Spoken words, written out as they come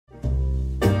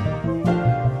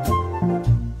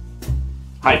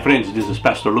Hi friends, this is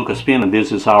Pastor Lucas Pin and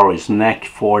this is our snack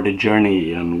for the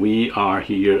journey, and we are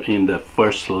here in the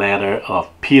first letter of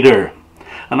Peter,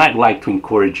 and I'd like to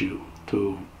encourage you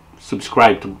to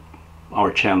subscribe to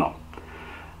our channel,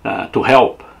 to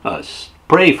help us,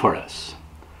 pray for us,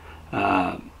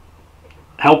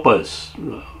 help us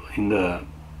in the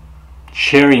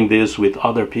sharing this with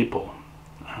other people.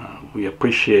 We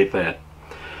appreciate that.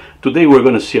 Today we're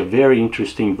going to see a very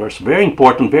interesting verse, very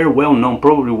important, very well known,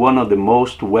 probably one of the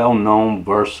most well known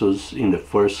verses in the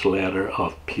first letter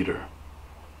of Peter.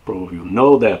 Probably you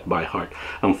know that by heart.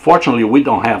 Unfortunately, we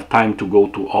don't have time to go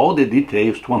to all the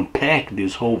details to unpack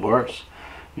this whole verse.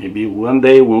 Maybe one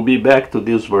day we'll be back to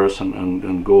this verse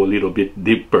and go a little bit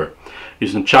deeper.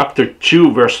 It's in chapter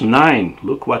 2 verse 9.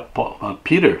 Look what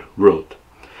Peter wrote.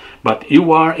 But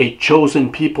you are a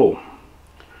chosen people,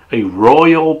 a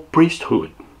royal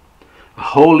priesthood, a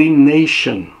holy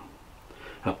nation,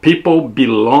 a people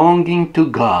belonging to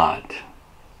God,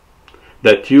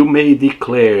 that you may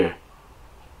declare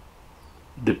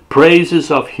the praises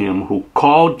of him who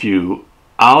called you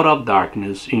out of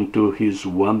darkness into his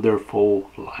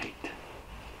wonderful light.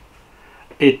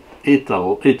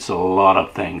 It's a lot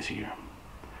of things here.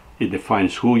 It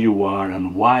defines who you are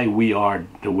and why we are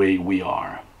the way we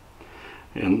are,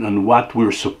 and what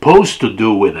we're supposed to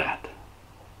do with that.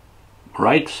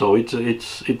 Right? So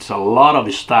it's a lot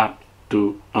of stuff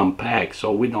to unpack,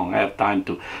 so we don't have time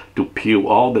to peel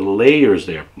all the layers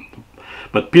there.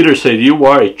 But Peter said you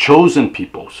are a chosen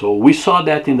people. So we saw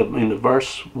that in the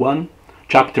verse 1,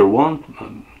 chapter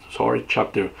 1,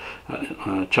 chapter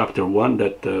 1,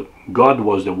 that God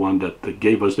was the one that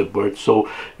gave us the birth. So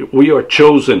we are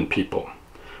chosen people,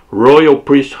 royal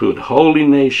priesthood, holy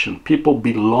nation, people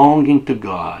belonging to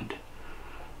God.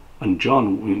 And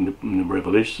John in the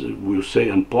Revelation will say,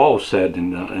 and Paul said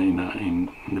in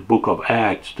the book of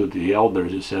Acts to the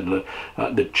elders, he said,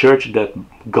 the church that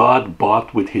God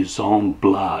bought with his own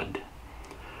blood.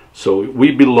 So we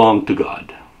belong to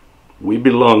God. We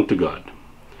belong to God.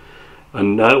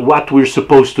 And what we're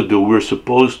supposed to do, we're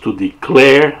supposed to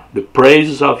declare the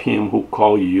praises of him who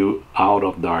called you out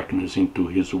of darkness into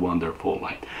his wonderful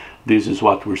light. This is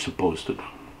what we're supposed to do.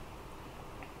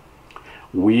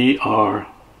 We are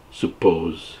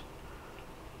supposed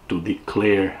to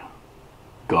declare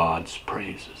God's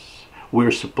praises.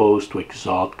 We're supposed to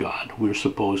exalt God. We're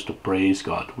supposed to praise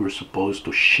God. We're supposed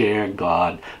to share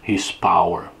God, his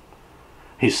power,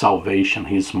 his salvation,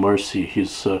 his mercy,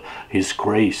 his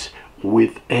grace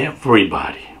with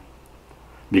everybody,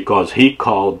 because he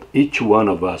called each one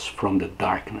of us from the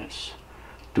darkness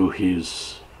to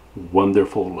his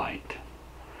wonderful light.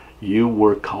 You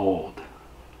were called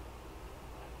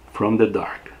from the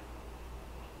dark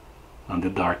and the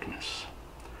darkness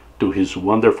to his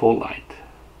wonderful light.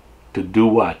 To do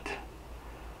what?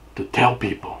 To tell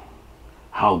people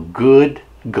how good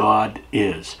God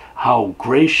is, how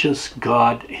gracious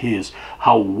God is,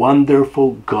 how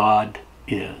wonderful God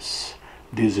is.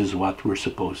 This is what we're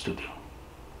supposed to do.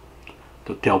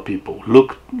 To tell people,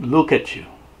 look at you.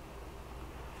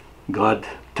 God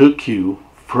took you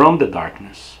from the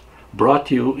darkness,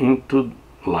 brought you into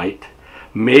light,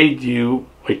 made you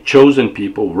a chosen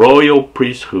people, royal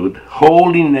priesthood,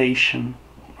 holy nation.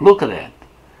 Look at that.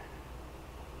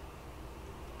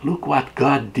 Look what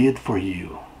God did for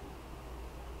you.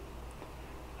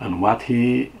 And what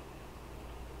he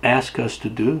asked us to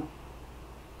do,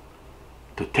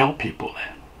 to tell people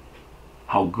that.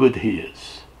 How good he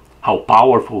is, how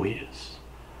powerful he is,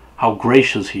 how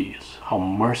gracious he is, how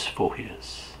merciful he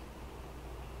is,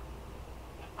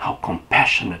 how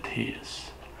compassionate he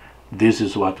is. This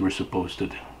is what we're supposed to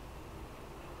do.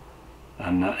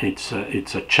 And it's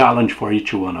a challenge for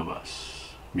each one of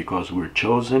us, because we're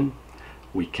chosen.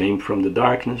 We came from the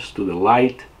darkness to the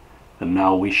light, and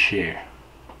now we share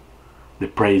the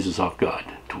praises of God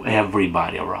to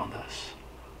everybody around us.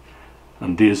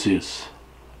 And this is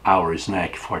our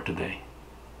snack for today.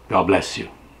 God bless you.